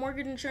heard of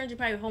mortgage insurance. You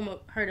probably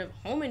heard of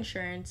home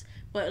insurance,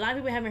 but a lot of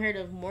people haven't heard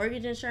of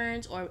mortgage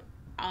insurance or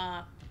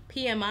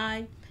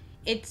PMI.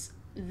 It's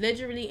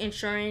literally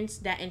insurance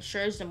that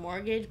insures the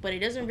mortgage, but it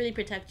doesn't really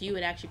protect you.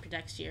 It actually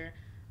protects your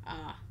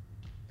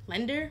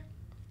lender.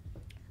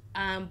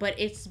 But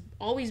it's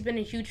always been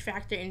a huge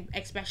factor,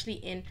 especially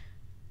in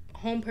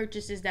home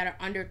purchases that are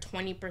under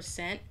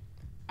 20%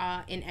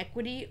 in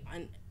equity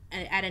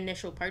at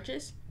initial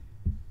purchase.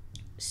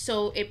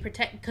 So it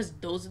protects, because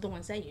those are the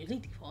ones that usually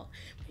default.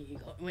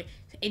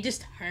 It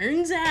just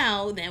turns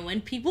out that when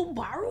people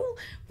borrow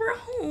for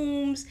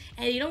homes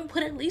and they don't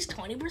put at least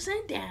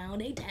 20% down,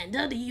 they tend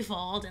to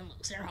default and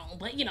lose their home.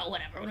 But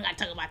whatever, we're not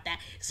gonna talk about that.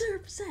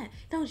 0%,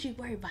 don't you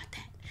worry about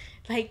that.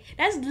 Like,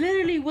 that's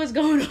literally what's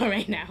going on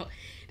right now.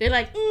 They're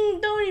like,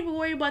 don't even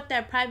worry about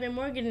that private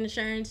mortgage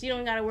insurance. You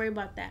don't gotta worry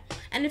about that.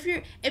 And if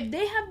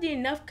they have the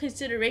enough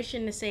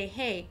consideration to say,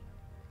 hey,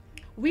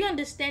 we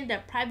understand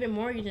that private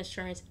mortgage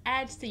insurance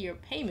adds to your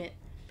payment,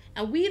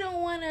 and we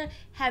don't want to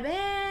have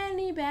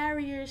any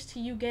barriers to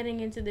you getting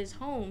into this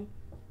home.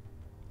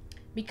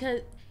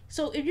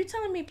 So if you're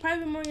telling me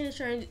private mortgage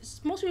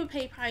insurance, most people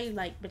pay probably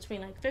like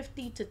between like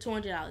 $50 to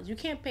 $200. You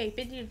can't pay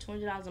 $50 to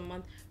 $200 a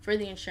month for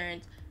the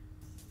insurance,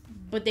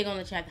 but they're gonna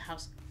let you have the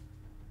house.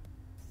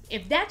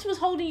 If that's what's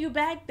holding you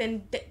back,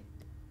 then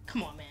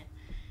come on, man.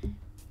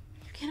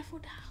 You can't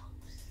afford the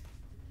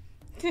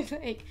house.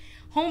 Like,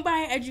 home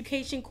buyer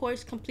education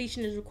course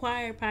completion is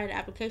required prior to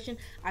application.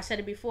 I said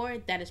it before,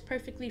 that is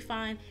perfectly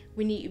fine.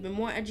 We need even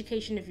more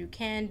education if you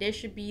can. There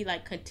should be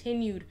like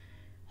continued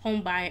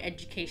home buyer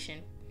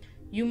education.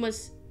 You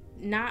must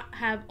not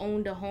have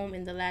owned a home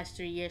in the last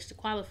 3 years to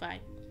qualify.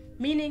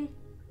 Meaning,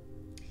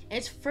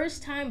 it's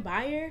first time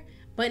buyer,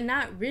 but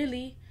not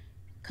really,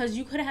 because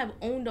you could have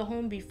owned a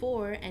home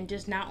before and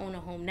just not own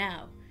a home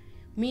now.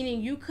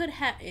 Meaning you could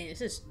have,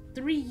 this is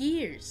 3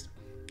 years.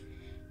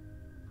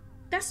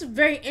 That's a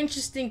very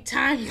interesting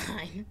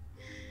timeline.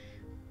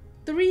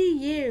 3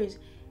 years.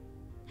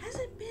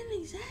 Hasn't been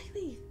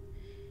exactly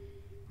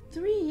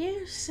 3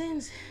 years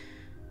since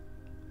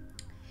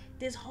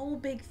this whole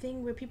big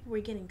thing where people were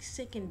getting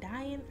sick and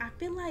dying. I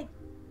feel like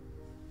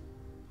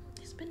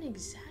it's been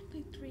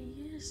exactly 3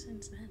 years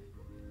since then.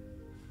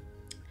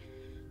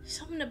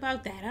 Something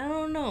about that. I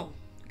don't know.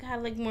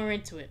 Gotta look more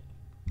into it.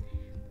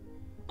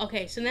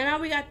 Okay, so now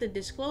we got the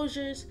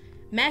disclosures.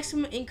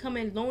 Maximum income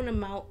and loan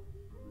amount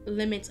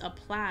limits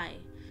apply.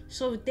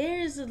 So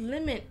there is a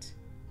limit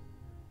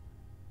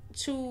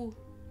to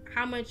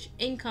how much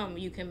income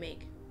you can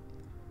make.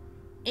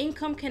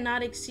 income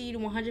cannot exceed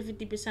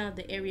 150% of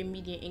the area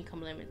median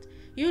income limit.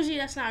 Usually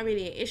that's not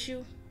really an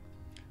issue.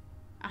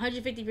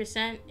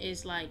 150%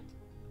 is like,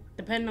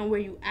 depending on where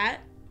you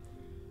at,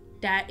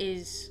 that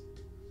is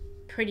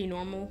pretty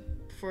normal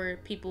for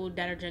people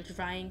that are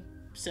gentrifying.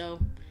 So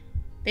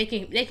they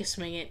can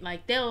swing it.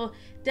 Like they'll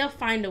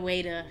find a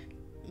way to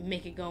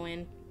make it go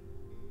in.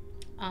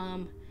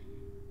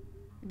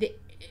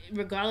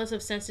 Regardless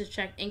of census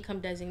tract income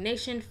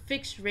designation,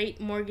 fixed rate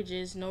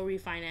mortgages, no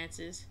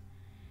refinances,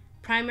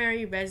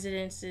 primary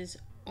residences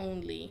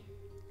only.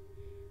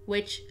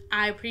 Which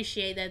I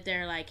appreciate that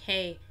they're like,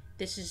 hey,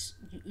 this is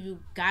you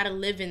gotta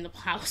live in the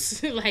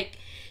house. Like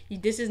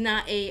this is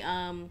not a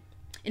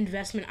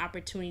investment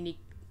opportunity,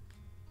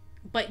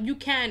 but you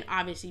can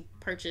obviously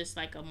purchase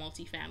like a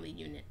multifamily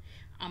unit.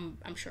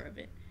 I'm sure of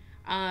it.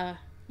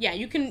 Yeah,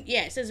 you can.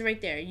 Yeah, it says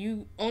right there.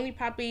 You only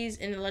properties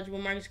in eligible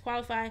markets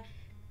qualify.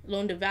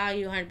 Loan to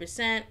value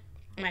 100%.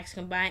 Max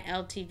combined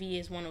LTV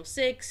is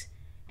 106,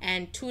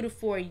 and 2 to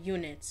 4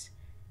 units,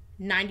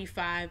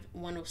 95,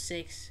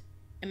 106,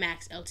 and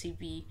max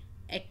LTV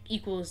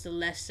equals the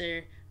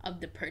lesser of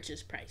the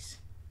purchase price.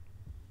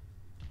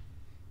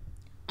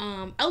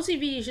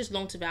 LTV is just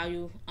loan to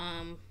value.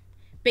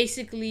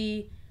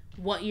 Basically,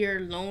 what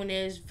your loan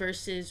is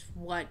versus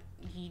what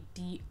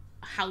the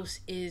house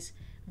is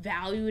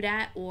valued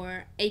at,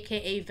 or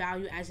aka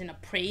value as an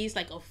appraised,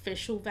 like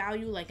official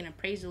value, like an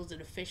appraisal is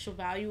an official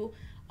value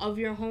of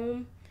your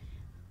home,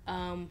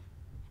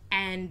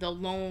 and the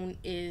loan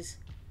is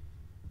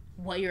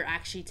what you're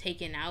actually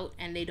taking out.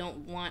 And they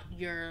don't want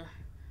your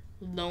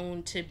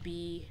loan to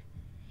be,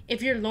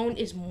 if your loan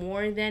is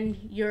more than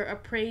your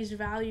appraised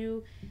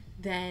value,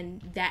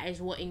 then that is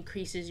what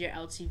increases your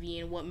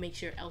LTV and what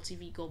makes your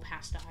LTV go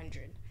past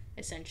 100,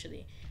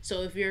 essentially.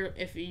 So if your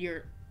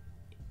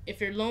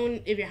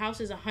house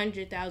is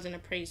 100,000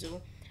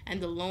 appraisal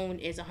and the loan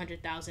is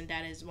 100,000,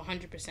 that is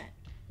 100%,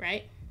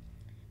 right?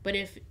 But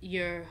if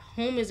your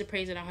home is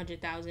appraised at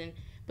 100,000,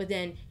 but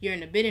then you're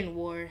in a bidding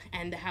war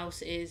and the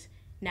house is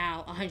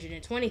now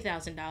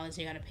 $120,000 and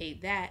you gotta pay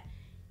that,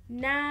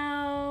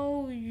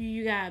 now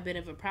you got a bit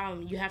of a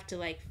problem. You have to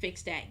like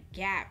fix that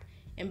gap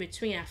in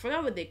between. I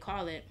forgot what they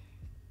call it,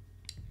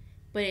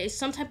 but it's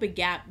some type of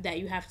gap that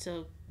you have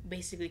to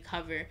basically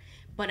cover.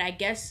 But I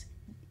guess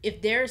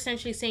if they're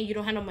essentially saying you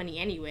don't have no money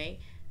anyway,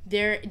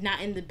 they're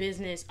not in the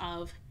business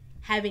of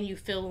having you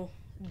fill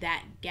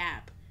that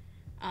gap,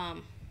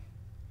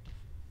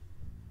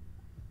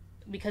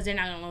 because they're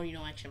not gonna loan you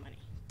no extra money.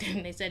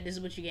 They said this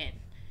is what you get.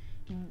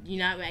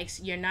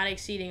 You're not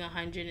exceeding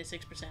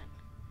 106%.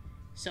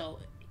 So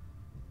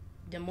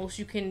the most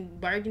you can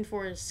bargain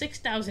for is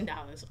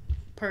 $6,000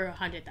 per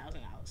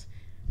 $100,000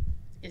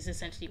 is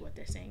essentially what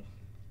they're saying.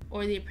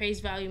 Or the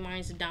appraised value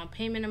minus the down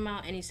payment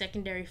amount. Any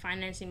secondary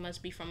financing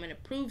must be from an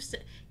approved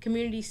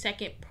community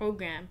second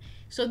program.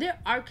 So there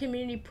are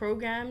community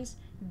programs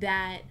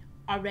that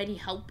already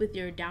help with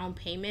your down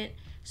payment.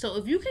 So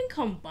if you can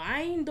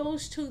combine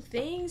those two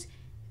things,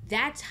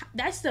 that's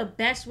the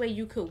best way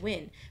you could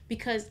win.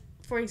 Because,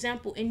 for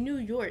example, in New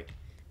York,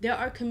 there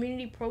are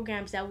community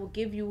programs that will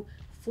give you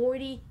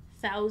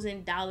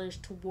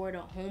 $40,000 toward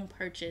a home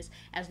purchase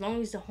as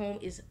long as the home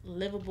is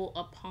livable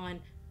upon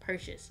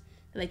purchase.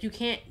 Like, you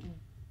can't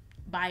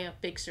buy a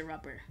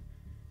fixer-upper,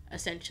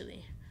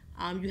 essentially.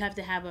 You have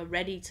to have a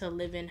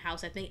ready-to-live-in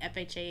house. I think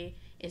FHA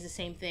is the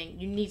same thing.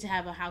 You need to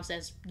have a house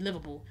that's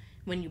livable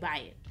when you buy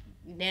it.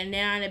 They're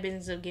not in the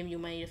business of giving you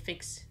money to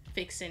fix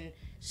and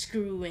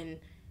screw and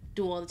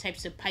do all the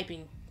types of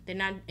piping. They're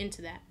not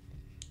into that.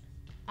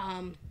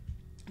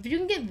 If you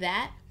can get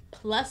that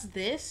plus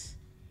this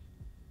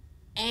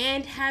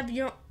and have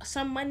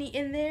some money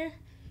in there,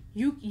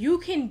 you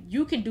can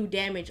do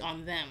damage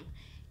on them.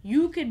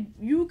 You could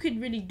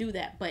really do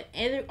that. But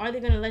are they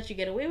gonna let you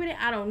get away with it?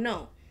 I don't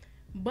know.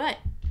 But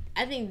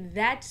I think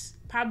that's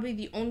probably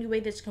the only way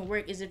this can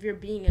work, is if you're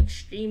being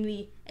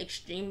extremely,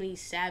 extremely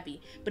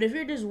savvy. But if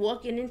you're just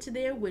walking into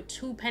there with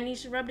 2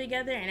 pennies to rub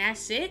together and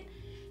that's it,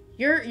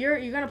 you're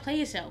gonna play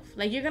yourself.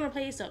 Like, you're gonna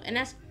play yourself. And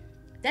that's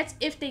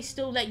if they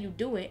still let you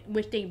do it,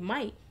 which they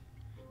might,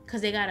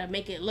 because they gotta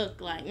make it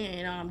look like,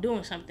 I'm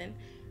doing something.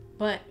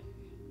 But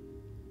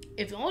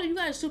if all you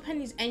got is 2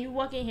 pennies and you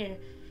walk in here,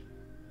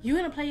 you're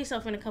gonna play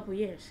yourself in a couple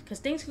years, because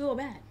things can go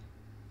bad.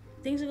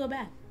 Things will go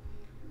bad.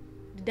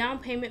 The down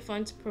payment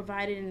funds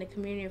provided in the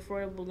Community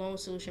Affordable Loan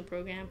Solution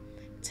Program,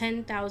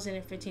 $10,000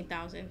 and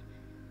 $15,000,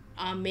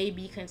 may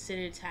be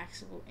considered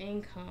taxable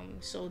income.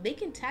 So they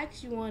can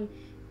tax you on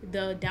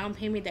the down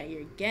payment that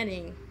you're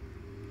getting,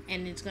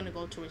 and it's gonna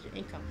go towards your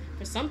income.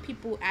 For some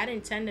people,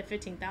 adding $10,000 to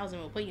 $15,000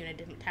 will put you in a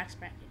different tax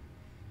bracket.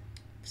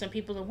 For some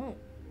people, it won't.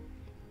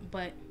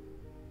 But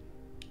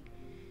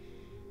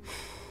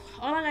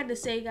all I got to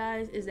say,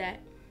 guys, is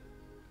that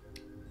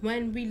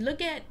when we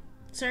look at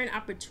certain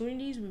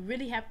opportunities, we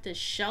really have to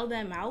shell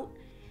them out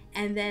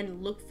and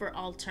then look for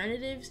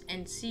alternatives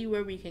and see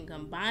where we can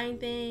combine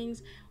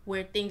things,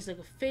 where things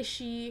look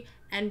fishy,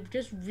 and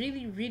just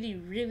really, really,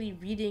 really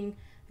reading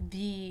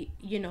the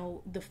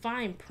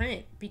fine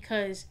print,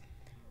 because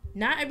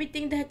not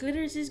everything that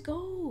glitters is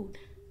gold.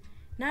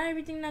 not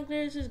everything that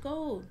glitters is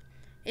gold.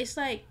 It's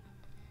like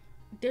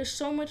there's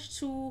so much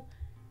to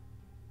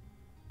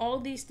all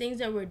these things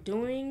that we're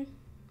doing,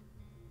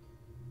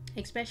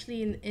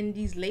 especially in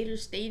these later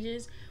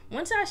stages.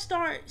 Once I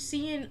start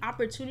seeing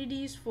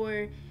opportunities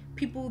for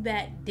people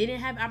that didn't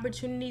have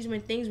opportunities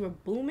when things were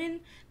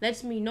booming,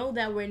 lets me know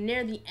that we're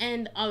near the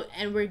end of,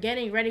 and we're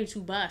getting ready to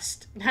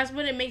bust. That's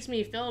what it makes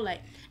me feel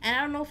like. And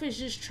I don't know if it's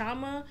just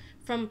trauma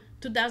from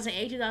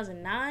 2008,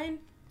 2009,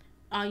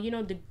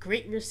 the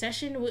Great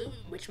Recession,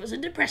 which was a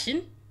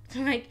depression.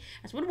 Like,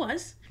 that's what it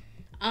was.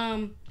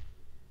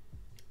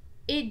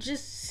 It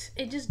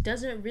just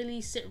doesn't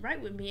really sit right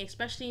with me,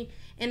 especially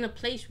in a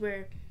place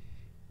where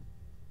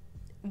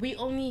we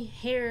only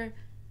hear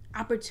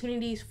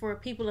opportunities for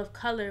people of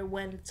color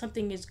when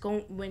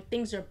when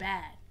things are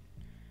bad.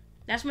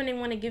 That's when they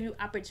want to give you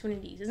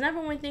opportunities. It's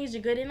never when things are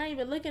good. They're not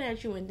even looking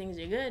at you when things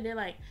are good. They're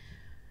like,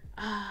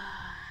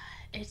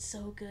 it's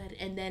so good.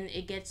 And then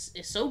it's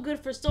so good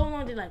for so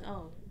long. They're like,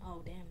 oh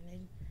damn,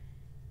 ain't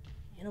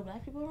no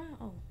black people around.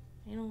 Oh,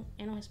 ain't no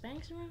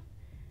Hispanics around.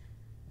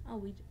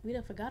 Oh, we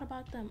done forgot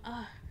about them.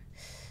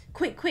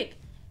 Quick,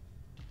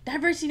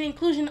 diversity and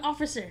inclusion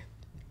officer.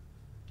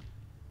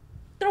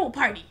 Throw a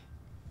party,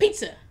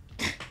 pizza,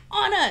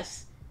 on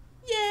us.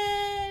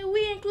 Yay,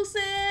 we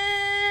inclusive.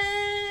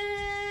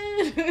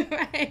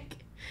 Like,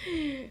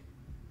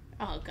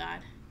 oh God,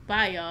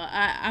 bye y'all.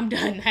 I'm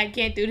done. I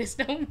can't do this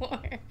no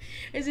more.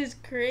 This is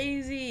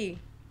crazy.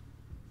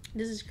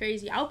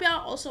 I hope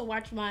y'all also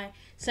watch my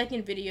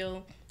second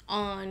video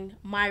on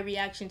my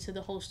reaction to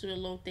the whole student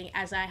loan thing,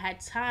 as I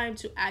had time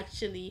to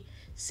actually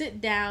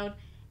sit down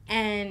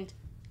and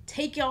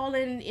take y'all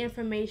in the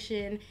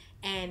information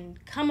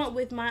and come up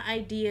with my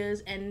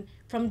ideas, and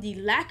from the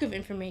lack of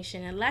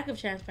information and lack of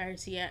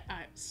transparency at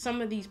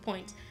some of these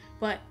points.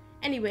 But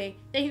anyway,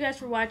 thank you guys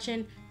for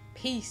watching.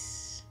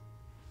 Peace.